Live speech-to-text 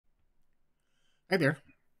Hi there.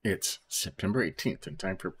 It's September 18th and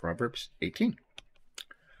time for Proverbs 18.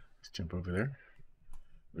 Let's jump over there.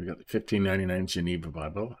 We got the 1599 Geneva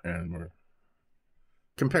Bible, and we're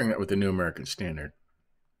comparing that with the New American Standard.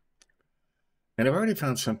 And I've already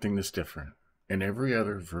found something that's different in every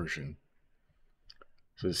other version.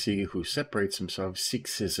 So he who separates himself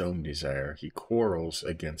seeks his own desire. He quarrels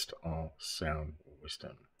against all sound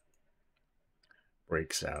wisdom.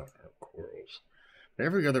 Breaks out or quarrels.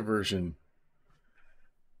 Every other version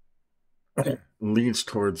leans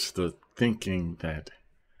towards the thinking that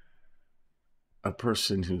a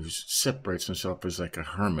person who separates himself is like a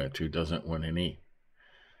hermit who doesn't want any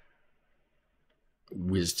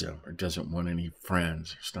wisdom or doesn't want any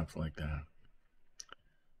friends or stuff like that.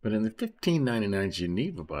 But in the 1599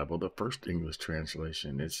 Geneva Bible, the first English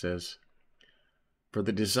translation, it says, "For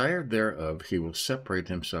the desire thereof he will separate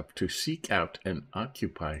himself to seek out and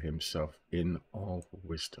occupy himself in all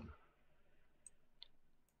wisdom."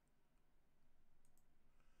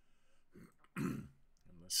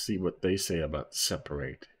 Let's see what they say about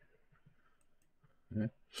separate.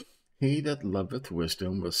 He that loveth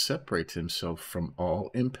wisdom will separate himself from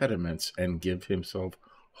all impediments and give himself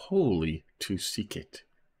wholly to seek it.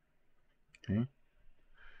 Okay.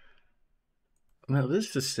 Now,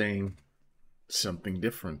 this is saying something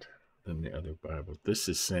different than the other Bible. This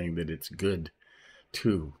is saying that it's good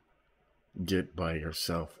to get by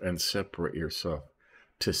yourself and separate yourself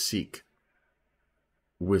to seek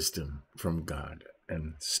wisdom from God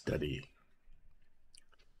and study.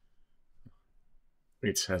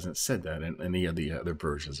 It hasn't said that in any of the other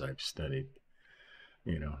versions I've studied,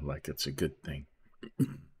 like it's a good thing.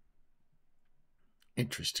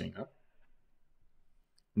 Interesting, huh?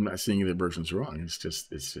 I'm not saying either version's wrong. It's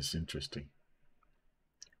just interesting.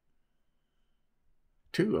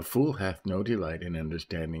 2, a fool hath no delight in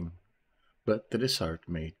understanding, but that his heart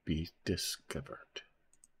may be discovered.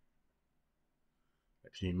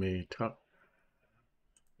 That he may talk,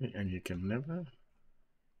 and you can never.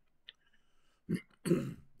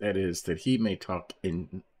 That is, that he may talk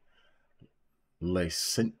in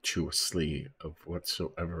licentiously of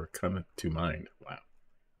whatsoever cometh to mind. Wow.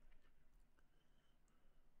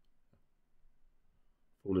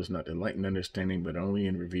 Fool does not delight in understanding, but only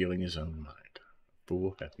in revealing his own mind.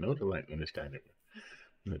 Fool hath no delight in understanding,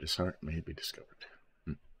 that his heart may be discovered.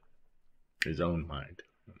 His own mind.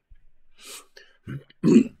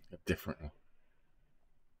 Different.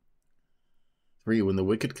 3, when the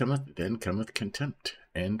wicked cometh, then cometh contempt,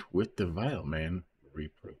 and with the vile man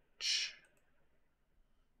reproach.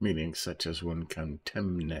 Meaning such as one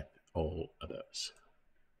contemneth all others.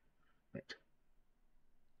 Right.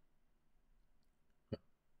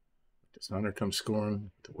 Dishonor comes scorn,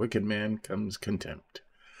 the wicked man comes contempt.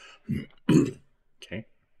 Okay.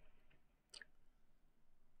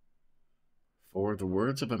 For the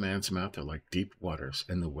words of a man's mouth are like deep waters,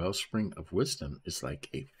 and the wellspring of wisdom is like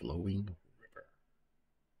a flowing river.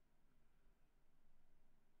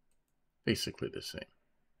 Basically the same.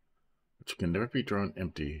 Which can never be drawn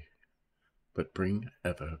empty, but bring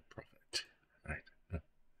ever profit. Right?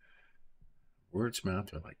 Words'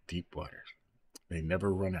 mouth are like deep waters. They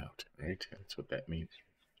never run out, right? That's what that means.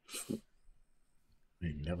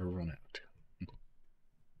 They never run out.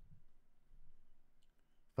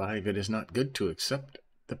 5, it is not good to accept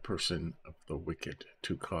the person of the wicked,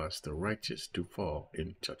 to cause the righteous to fall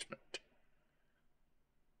in judgment.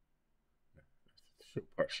 Show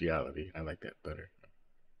partiality. I like that better.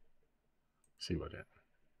 See what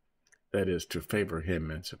that is, to favor him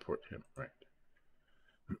and support him, right?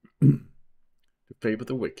 To favor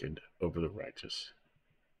the wicked over the righteous.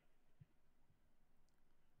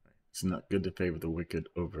 It's not good to favor the wicked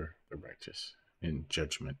over the righteous in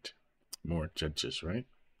judgment. More judges, right?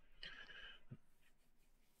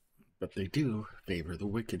 But they do favor the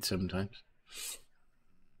wicked sometimes.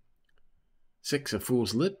 6, a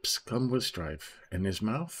fool's lips come with strife, and his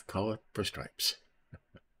mouth calleth for stripes.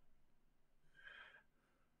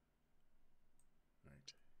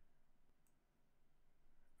 Right.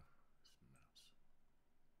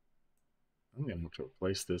 I'm going to have to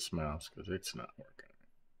replace this mouse because it's not working.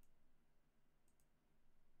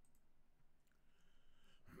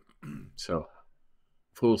 So,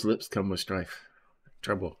 fool's lips come with strife,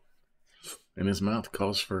 trouble, and his mouth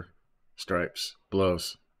calls for stripes,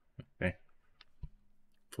 blows. Okay?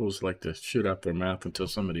 Fools like to shoot out their mouth until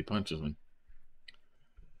somebody punches them.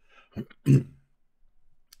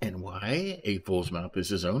 And why? A fool's mouth is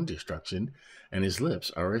his own destruction, and his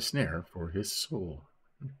lips are a snare for his soul.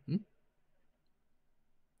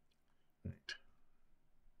 Right.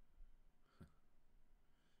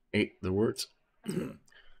 8, the words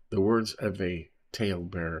of a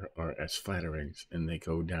talebearer are as flatterings, and they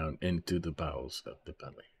go down into the bowels of the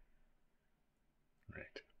belly.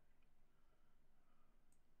 Right.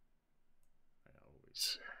 I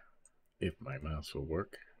always, if my mouse will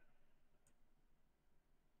work,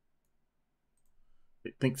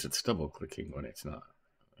 it thinks it's double clicking when it's not.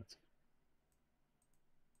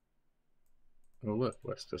 Oh look,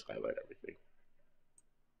 let's just highlight everything.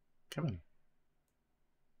 Come on.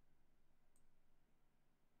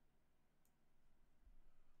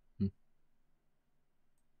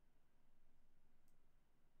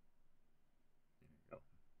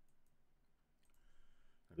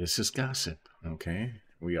 This is gossip, okay?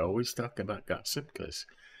 We always talk about gossip because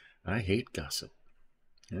I hate gossip.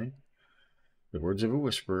 Okay? The words of a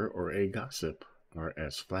whisperer or a gossip are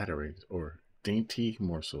as flatteries or dainty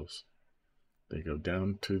morsels. They go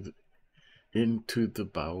down into the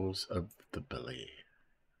bowels of the belly.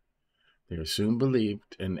 They are soon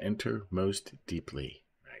believed and enter most deeply.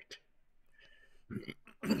 Right.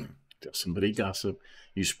 Tell somebody gossip,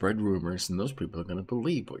 you spread rumors, and those people are going to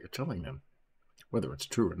believe what you're telling them, whether it's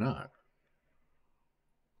true or not.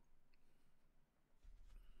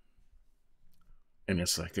 And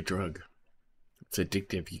it's like a drug. It's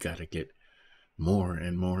addictive. You got to get more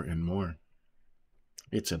and more and more.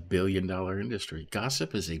 It's a billion-dollar industry.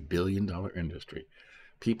 Gossip is a billion-dollar industry.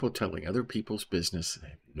 People telling other people's business,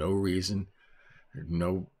 no reason,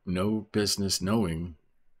 no business knowing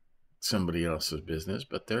somebody else's business,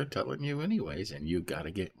 but they're telling you anyways, and you got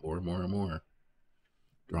to get more and more and more.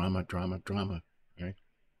 Drama, drama, drama, right?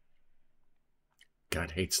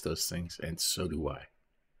 God hates those things, and so do I.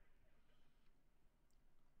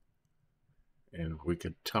 And we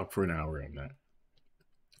could talk for an hour on that.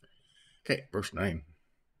 Okay, verse 9.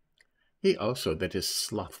 He also that is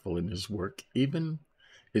slothful in his work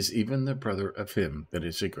is even the brother of him that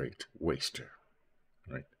is a great waster.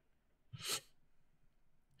 Right?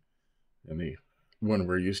 And the one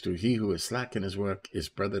we're used to, he who is slack in his work is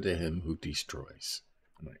brother to him who destroys.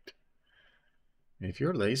 Right? And if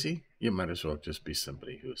you're lazy, you might as well just be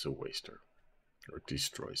somebody who is a waster or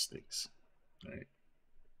destroys things. Right?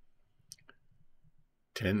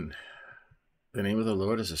 10. The name of the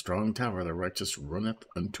Lord is a strong tower. The righteous runneth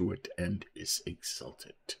unto it and is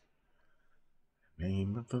exalted. The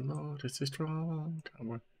name of the Lord is a strong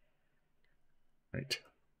tower. Right.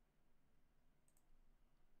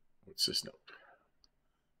 What's this note?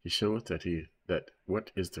 He showeth that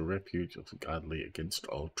what is the refuge of the godly against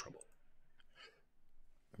all trouble.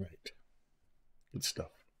 Right. Good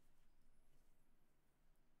stuff.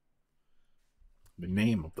 The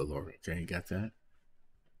name of the Lord. Okay, you got that?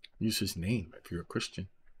 Use his name if you're a Christian.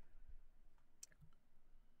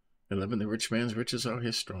 11. The rich man's riches are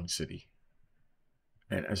his strong city,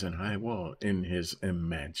 and as an high wall in his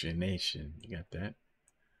imagination. You got that?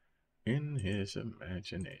 In his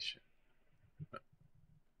imagination.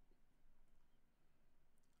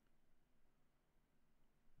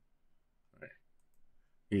 Right.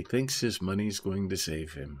 He thinks his money's going to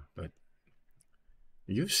save him, but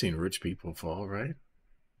you've seen rich people fall, right?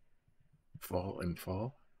 Fall and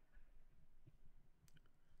fall.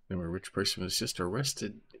 There was a rich person was just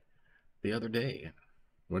arrested the other day and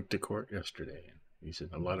went to court yesterday, and he's in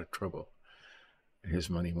a lot of trouble. His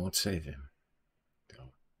money won't save him.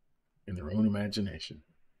 So, in their own imagination.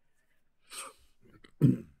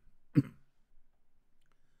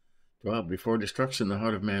 12. Before destruction the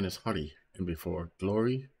heart of man is haughty, and before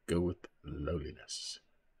glory goeth lowliness.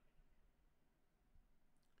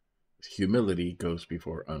 Humility goes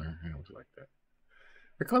before honor. I always like that.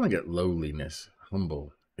 They're calling it lowliness.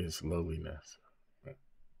 Humble is lowliness.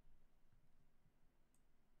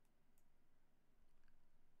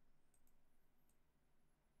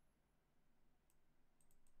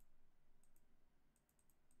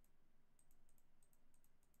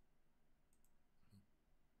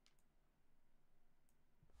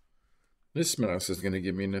 This mouse is going to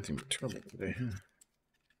give me nothing but trouble today.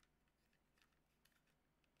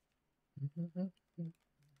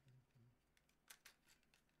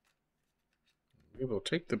 We will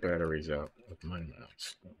take the batteries out of my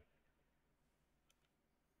mouse.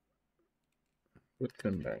 Put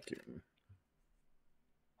them back in.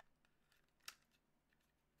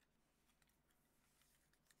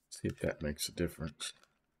 See if that makes a difference.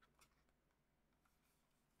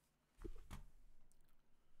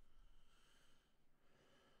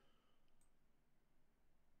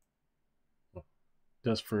 Well,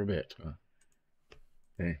 just for a bit, huh?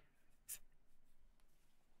 Okay.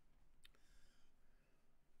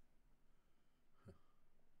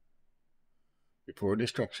 Before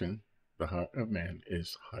destruction, the heart of man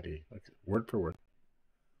is haughty, like word for word.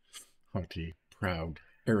 Haughty, proud,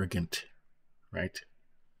 arrogant. right?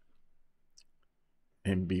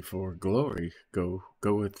 And before glory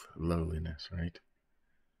goeth lowliness, right?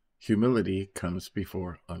 Humility comes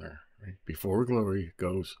before honor, right? Before glory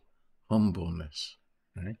goes humbleness,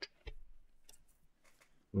 right?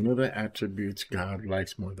 One of the attributes God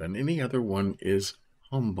likes more than any other one is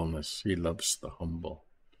humbleness. He loves the humble.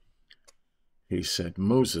 He said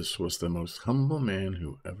Moses was the most humble man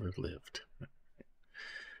who ever lived.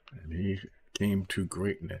 And he came to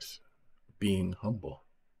greatness being humble.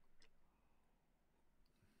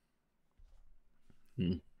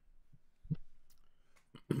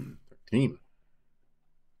 13.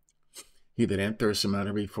 He that answereth a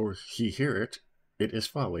matter before he hear it, it is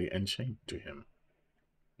folly and shame to him.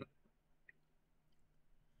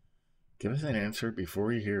 Give us an answer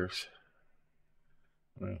before he hears.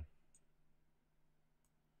 Well,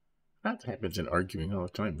 that happens in arguing all the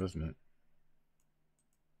time, doesn't it?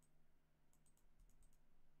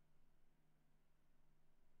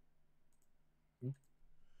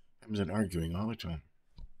 Happens in arguing all the time.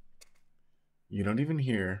 You don't even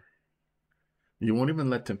hear. You won't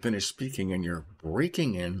even let them finish speaking, and you're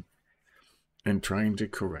breaking in and trying to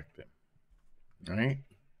correct them. Right?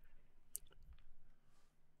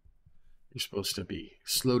 You're supposed to be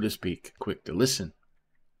slow to speak, quick to listen.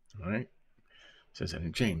 All right? It says that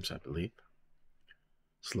in James, I believe.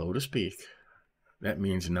 Slow to speak. That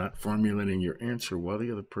means not formulating your answer while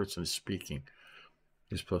the other person is speaking.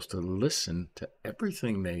 You're supposed to listen to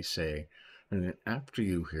everything they say, and then after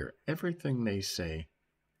you hear everything they say,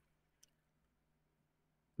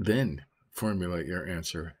 then formulate your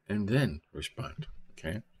answer and then respond.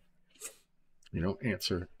 Okay? You don't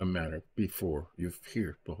answer a matter before you've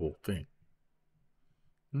heard the whole thing.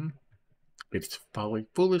 It's folly,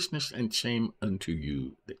 foolishness, and shame unto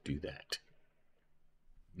you that do that.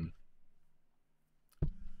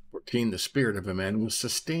 14. The spirit of a man will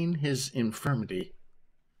sustain his infirmity,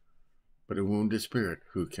 but a wounded spirit,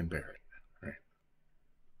 who can bear it? Right?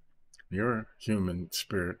 Your human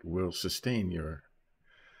spirit will sustain your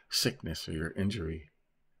sickness or your injury,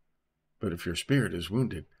 but if your spirit is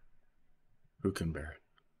wounded, who can bear it?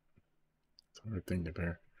 It's a hard thing to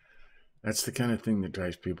bear. That's the kind of thing that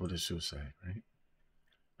drives people to suicide, right?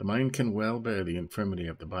 The mind can well bear the infirmity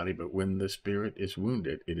of the body, but when the spirit is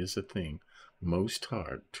wounded, it is a thing most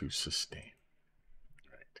hard to sustain.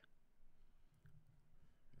 Right?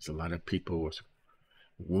 There's a lot of people with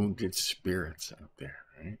wounded spirits out there,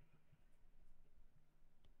 right?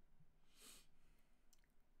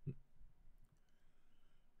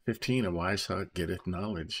 "15. A wise heart getteth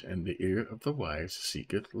knowledge, and the ear of the wise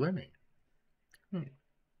seeketh learning."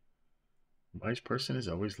 A wise person is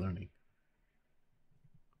always learning.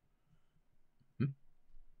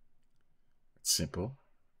 It's simple.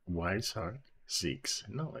 Wise heart seeks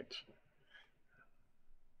knowledge.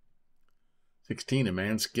 16. A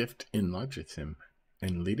man's gift enlargeth him,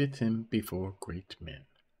 and leadeth him before great men.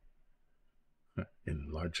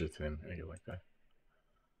 Enlargeth him. How you like that?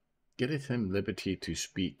 Getteth him liberty to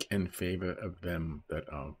speak in favor of them that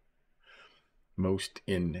are most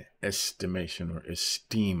in estimation or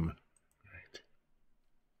esteem. Right?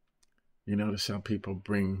 You notice how people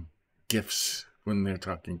bring gifts when they're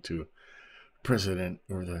talking to president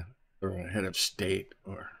or a head of state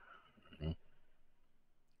or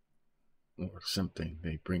something.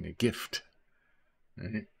 They bring a gift,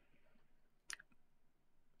 right?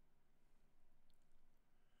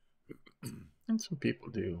 And some people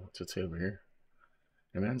do. What's it say over here?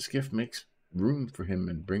 A man's gift makes room for him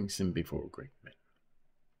and brings him before great men.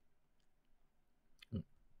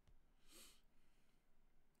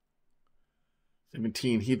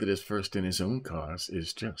 17. He that is first in his own cause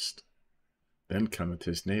is just. Then cometh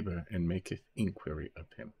his neighbor and maketh inquiry of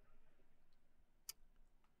him.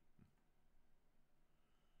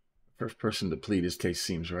 The first person to plead his case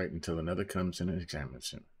seems right until another comes and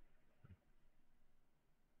examines him.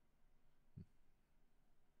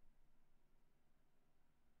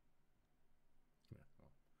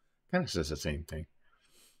 Kind of says the same thing.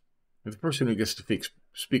 If the person who gets to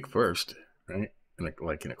speak first, right,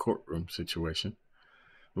 like in a courtroom situation,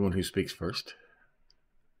 the one who speaks first,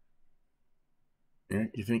 yeah,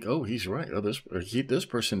 you think, oh, he's right. Oh, this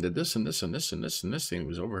person did this and this and this and this and this thing. He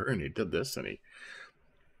was over here and he did this and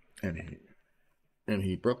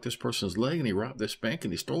he broke this person's leg and he robbed this bank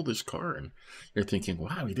and he stole this car, and you're thinking,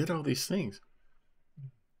 wow, he did all these things.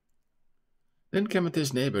 Then cometh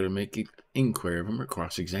his neighbor to make inquiry of him or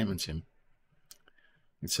cross-examines him.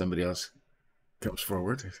 And somebody else comes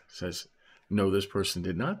forward and says, no, this person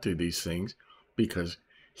did not do these things because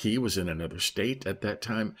he was in another state at that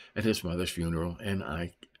time at his mother's funeral, and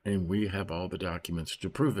we have all the documents to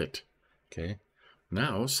prove it. Okay?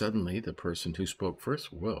 Now, suddenly, the person who spoke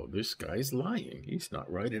first, well, this guy's lying. He's not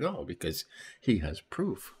right at all because he has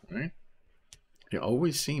proof, right? They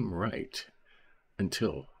always seem right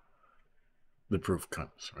until the proof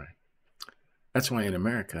comes, right? That's why in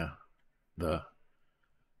America, the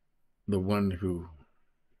one who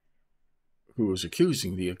is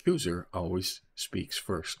accusing the accuser always speaks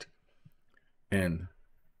first, and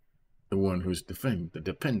the one who's defending the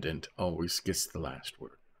defendant always gets the last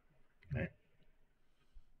word, right?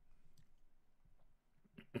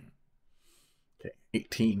 Okay,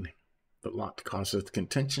 18. The lot causeth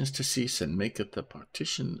contentions to cease, and maketh the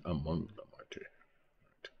partition among them.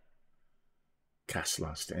 Right. Cast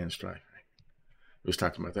lots to end strife. Right? We was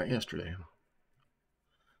talking about that yesterday.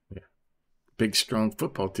 Yeah. Big, strong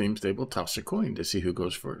football teams, they will toss a coin to see who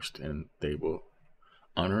goes first, and they will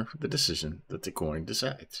honor the decision that the coin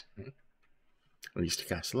decides. Right? At least to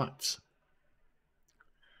cast lots.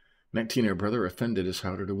 19. Our brother offended is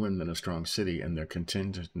harder to win than a strong city, and their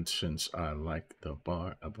contentions are like the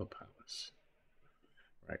bar of a palace.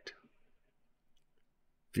 Right.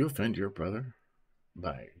 If you offend your brother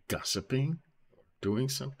by gossiping or doing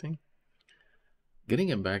something, getting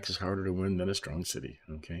him back is harder to win than a strong city,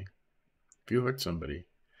 okay? If you hurt somebody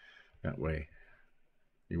that way,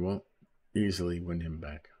 you won't easily win him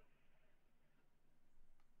back.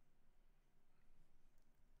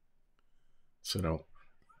 So don't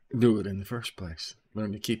do it in the first place.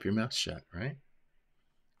 Learn to keep your mouth shut, right?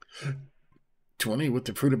 20. With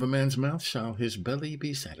the fruit of a man's mouth shall his belly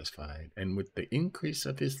be satisfied, and with the increase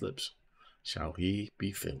of his lips shall he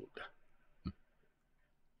be filled.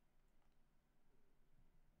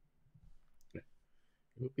 He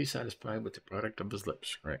will be satisfied with the product of his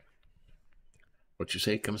lips, right? What you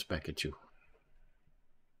say comes back at you.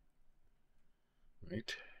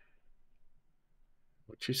 Right?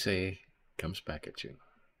 What you say comes back at you.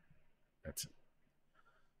 That's a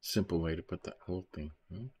simple way to put that whole thing.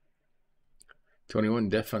 21.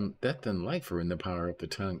 Death and life are in the power of the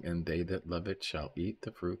tongue, and they that love it shall eat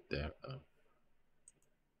the fruit thereof.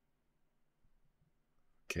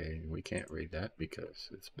 Okay, we can't read that because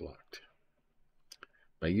it's blocked.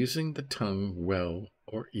 By using the tongue well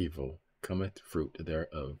or evil cometh fruit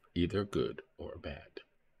thereof, either good or bad.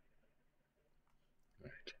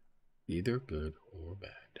 Right. Either good or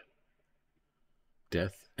bad.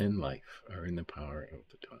 Death and life are in the power of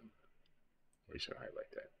the tongue. We should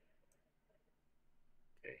highlight that.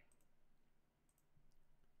 Okay.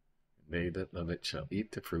 They that love it shall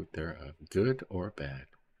eat the fruit thereof, good or bad.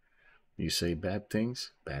 You say bad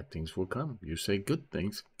things will come. You say good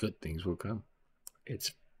things will come.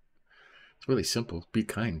 It's really simple. Be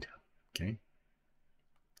kind. Okay?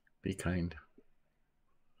 Be kind.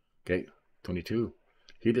 Okay, 22.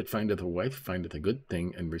 He that findeth a wife findeth a good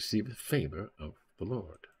thing, and receiveth favor of the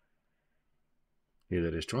Lord. He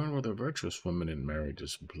that is joined with a virtuous woman in marriage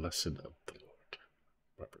is blessed of the Lord.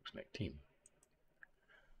 Proverbs 19.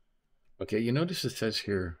 Okay, you notice it says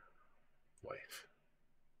here, wife.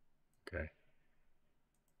 Okay.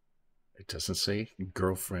 It doesn't say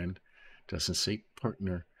girlfriend. It doesn't say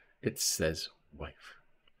partner. It says wife.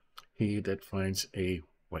 He that finds a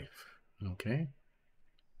wife. Okay?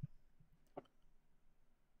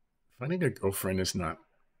 Finding a girlfriend is not,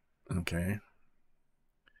 okay?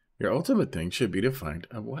 Your ultimate thing should be to find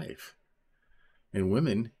a wife. And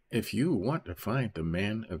women, if you want to find the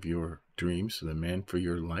man of your dreams, the man for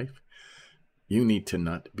your life, you need to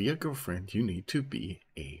not be a girlfriend. You need to be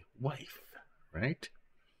a wife, right?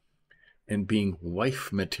 And being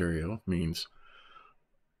wife material means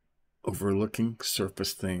overlooking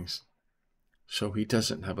surface things. So he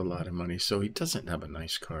doesn't have a lot of money. So he doesn't have a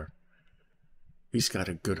nice car. He's got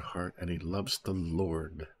a good heart and he loves the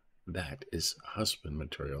Lord. That is husband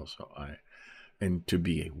material. And to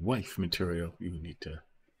be a wife material, you need to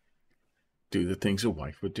do the things a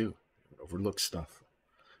wife would do. Overlook stuff.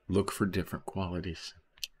 Look for different qualities,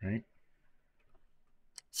 right? It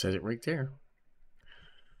says it right there.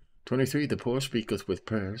 23. The poor speaketh with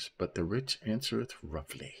prayers, but the rich answereth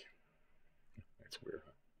roughly. That's weird.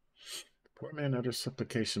 The poor man utters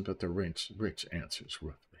supplication, but the rich answers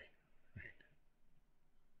roughly. Right?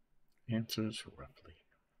 Answers roughly.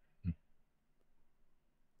 The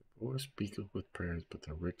poor speaketh with prayers, but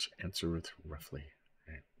the rich answereth roughly.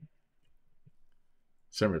 Right?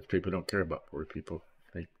 Some rich people don't care about poor people.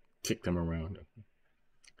 They kick them around.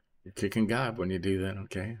 You're kicking God when you do that,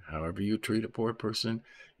 okay? However you treat a poor person,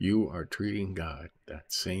 you are treating God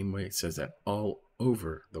that same way. It says that all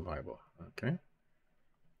over the Bible, okay?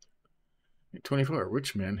 24, a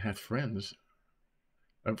rich man hath friends.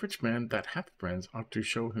 A rich man that hath friends ought to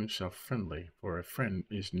show himself friendly, for a friend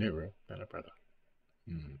is nearer than a brother.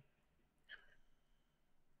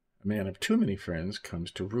 A man of too many friends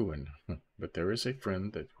comes to ruin, but there is a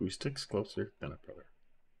friend who sticks closer than a brother.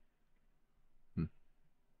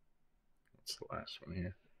 That's the last one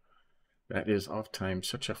here. That is ofttimes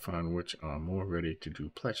such a fun which are more ready to do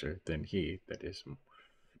pleasure than he that is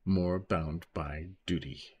more bound by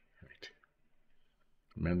duty. Right?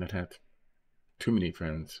 A man that hath too many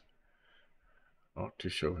friends ought to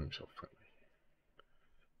show himself friendly.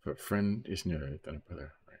 For a friend is nearer than a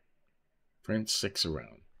brother. Right? Friend sticks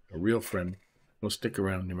around. A real friend will stick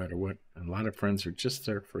around no matter what. And a lot of friends are just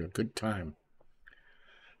there for a good time.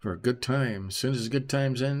 For a good time. As soon as the good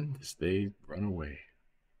times end, they run away.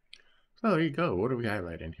 So there you go. What do we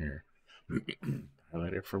highlight in here?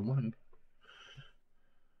 Highlight it for one.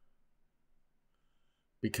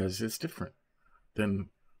 Because it's different than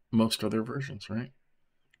most other versions, right?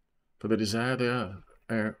 For the desire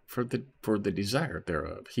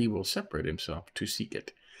thereof, he will separate himself to seek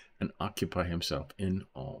it, and occupy himself in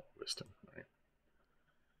all wisdom. Right?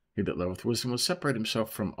 He that loveth wisdom will separate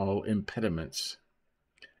himself from all impediments,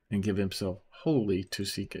 and give himself wholly to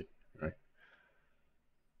seek it. Right?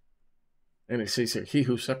 And it says here, he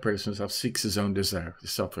who separates himself seeks his own desire.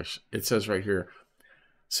 He's selfish. It says right here,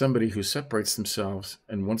 somebody who separates themselves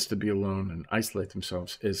and wants to be alone and isolate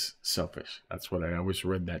themselves is selfish. That's what I always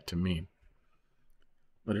read that to mean.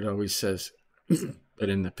 But it always says that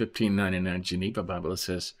in the 1599 Geneva Bible, it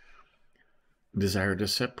says, desire to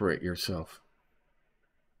separate yourself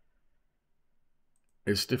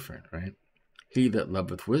is different, right? He that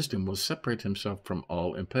loveth wisdom will separate himself from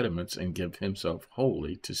all impediments and give himself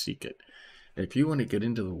wholly to seek it. If you want to get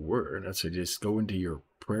into the Word, I suggest go into your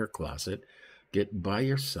prayer closet, get by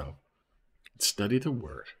yourself, study the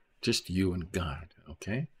Word, just you and God,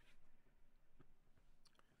 okay?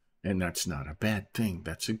 And that's not a bad thing.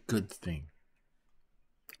 That's a good thing.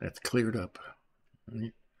 That's cleared up.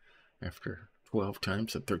 Right? After 12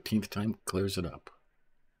 times, the 13th time clears it up.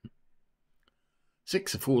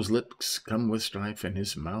 6, a fool's lips come with strife, and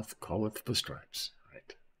his mouth calleth for stripes.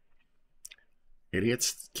 Right?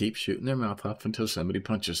 Idiots keep shooting their mouth off until somebody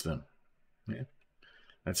punches them. Yeah?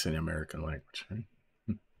 That's in American language.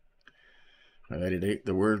 Right? Highlighted 8,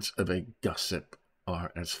 the words of a gossip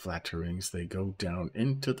are as flatterings, they go down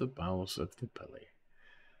into the bowels of the belly.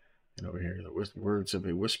 And over here, the words of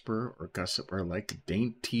a whisperer or gossip are like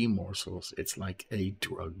dainty morsels. It's like a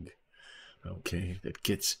drug, okay, that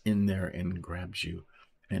gets in there and grabs you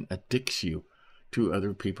and addicts you to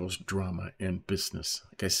other people's drama and business.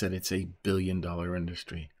 Like I said, it's a billion-dollar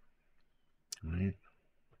industry. Right?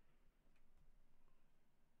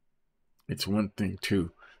 It's one thing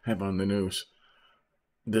to have on the news,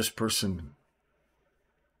 this person,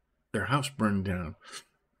 their house burned down,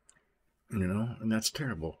 and that's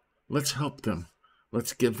terrible. Let's help them.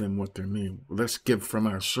 Let's give them what they need. Let's give from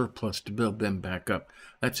our surplus to build them back up.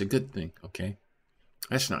 That's a good thing, okay?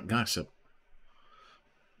 That's not gossip.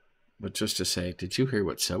 But just to say, did you hear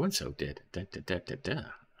what so-and-so did? Da, da, da, da, da.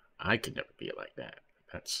 I could never be like that.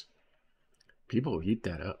 People eat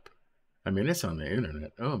that up. I mean, it's on the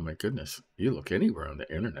internet. Oh, my goodness. You look anywhere on the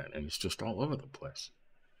internet, and it's just all over the place.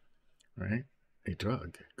 Right? A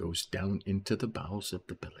drug goes down into the bowels of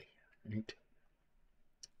the belly. Right?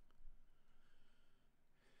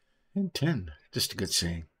 And 10, just a good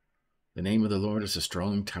saying. The name of the Lord is a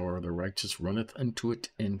strong tower. The righteous runneth unto it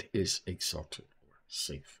and is exalted, or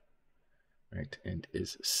safe. Right? And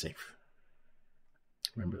is safe.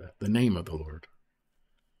 Remember that. The name of the Lord.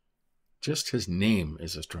 Just his name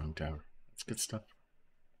is a strong tower. That's good stuff.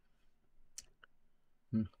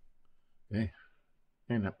 Okay.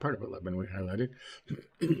 And that part of 11 we highlighted.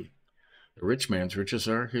 The rich man's riches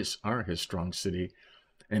are his strong city,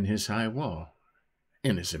 and his high wall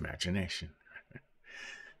in his imagination.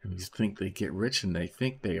 And you think they get rich and they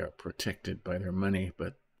think they are protected by their money,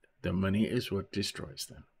 but the money is what destroys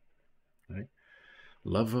them. Right?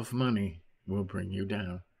 Love of money will bring you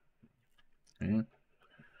down. Yeah?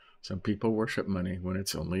 Some people worship money when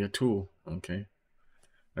it's only a tool. Okay?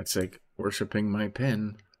 That's like worshiping my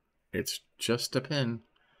pen. It's just a pen.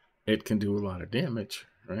 It can do a lot of damage,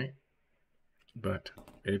 right? But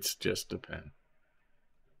it's just a pen.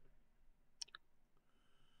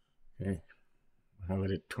 Okay. How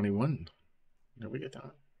about it? 21? Did we get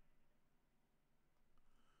that?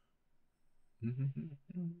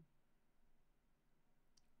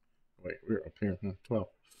 Wait, we're up here. 12.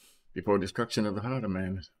 Before destruction of the heart of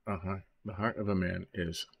man, the heart of a man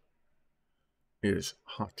is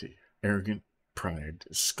haughty, arrogant, pride,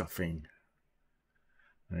 scoffing.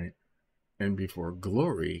 Right? And before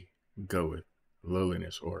glory goeth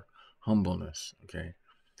lowliness or humbleness. Okay?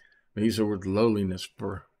 These are with lowliness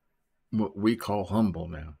for what we call humble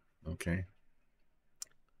now. Okay?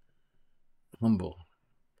 humble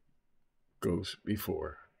goes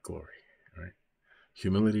before glory, right?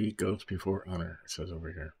 Humility goes before honor, it says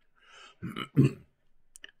over here.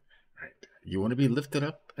 Right. You want to be lifted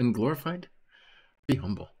up and glorified? Be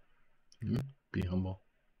humble. Be humble.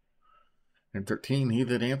 And 13, he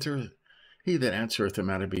that answereth a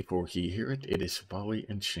matter before he hear it, it is folly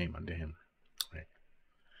and shame unto him. Right.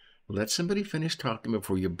 Let somebody finish talking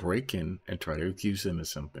before you break in and try to accuse them of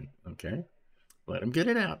something. Okay? Let them get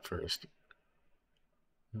it out first.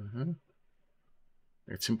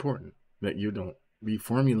 It's important that you don't be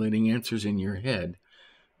formulating answers in your head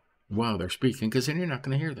while they're speaking, because then you're not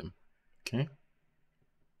going to hear them. Okay?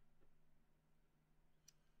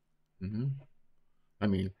 I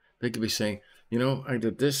mean, they could be saying, I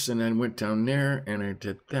did this and then went down there and I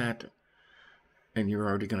did that. And you're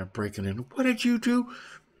already going to break it in. What did you do?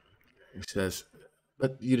 He says,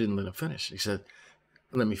 but you didn't let him finish. He said,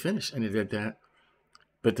 let me finish. And he did that.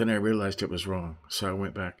 But then I realized it was wrong. So I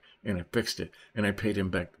went back and I fixed it. And I paid him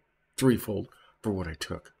back threefold for what I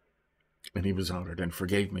took. And he was honored and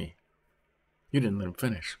forgave me. You didn't let him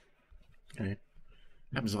finish. Okay?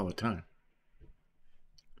 Happens all the time.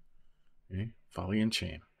 Okay? Folly and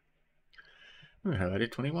shame. We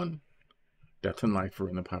highlighted 21. Death and life are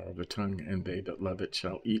in the power of the tongue, and they that love it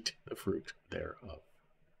shall eat the fruit thereof.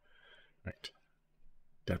 Right?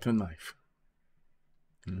 Death and life.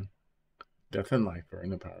 Death and life are in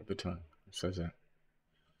the power of the tongue. It says that.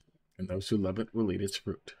 And those who love it will eat its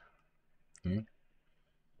fruit.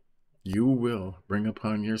 You will bring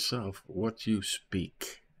upon yourself what you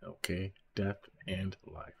speak. Okay? Death and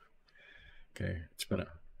life. Okay?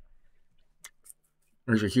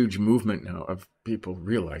 There's a huge movement now of people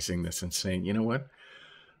realizing this and saying, you know what?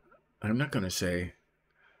 I'm not going to say,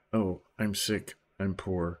 oh, I'm sick, I'm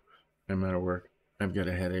poor, I'm out of work, I've got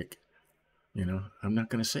a headache. I'm not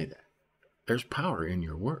going to say that. There's power in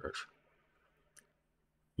your words.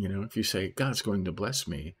 If you say, God's going to bless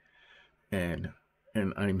me, and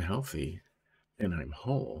I'm healthy, and I'm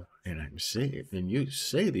whole, and I'm saved, and you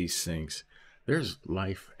say these things, there's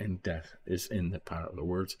life and death is in the power of the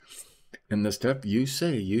words. And the stuff you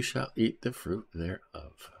say, you shall eat the fruit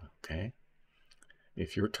thereof. Okay?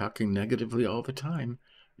 If you're talking negatively all the time,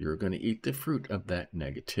 you're going to eat the fruit of that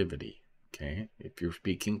negativity. Okay? If you're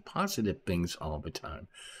speaking positive things all the time,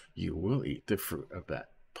 you will eat the fruit of that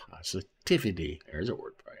positivity. There's a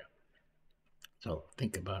word for you. So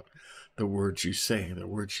think about the words you say, the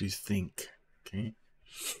words you think. Okay?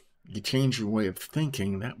 You change your way of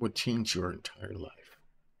thinking, that would change your entire life.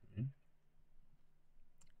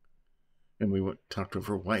 And we talked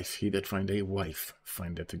over wife. He that find a wife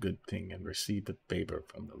findeth a good thing and receiveth favor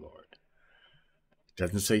from the Lord. It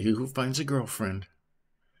doesn't say he who finds a girlfriend,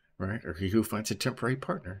 right? Or he who finds a temporary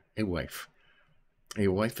partner, a wife. A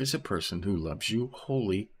wife is a person who loves you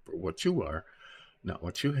wholly for what you are, not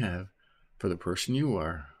what you have, for the person you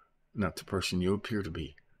are, not the person you appear to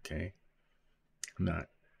be, okay? Not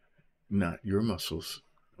your muscles,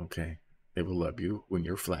 okay? They will love you when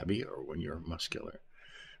you're flabby or when you're muscular.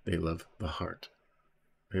 They love the heart.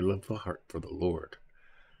 They love the heart for the Lord.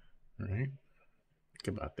 All right?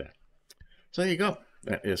 Think about that. So there you go.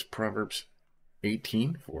 That is Proverbs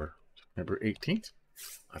 18 for September 18th.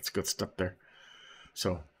 Lots of good stuff there.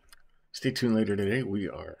 So stay tuned later today. We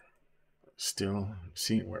are still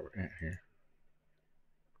seeing where we're at here.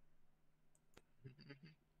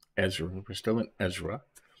 Ezra. We're still in Ezra.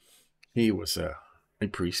 He was a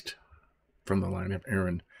priest from the line of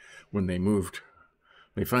Aaron when they moved.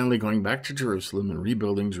 They finally going back to Jerusalem and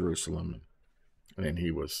rebuilding Jerusalem. And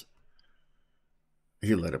he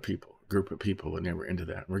led a group of people, and they were into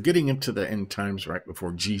that. We're getting into the end times right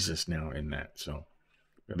before Jesus now in that. So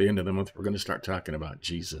at the end of the month, we're going to start talking about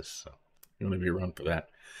Jesus. So you want to be around for that.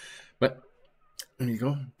 But there you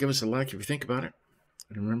go. Give us a like if you think about it.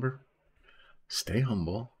 And remember, stay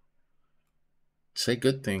humble. Say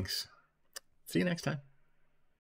good things. See you next time.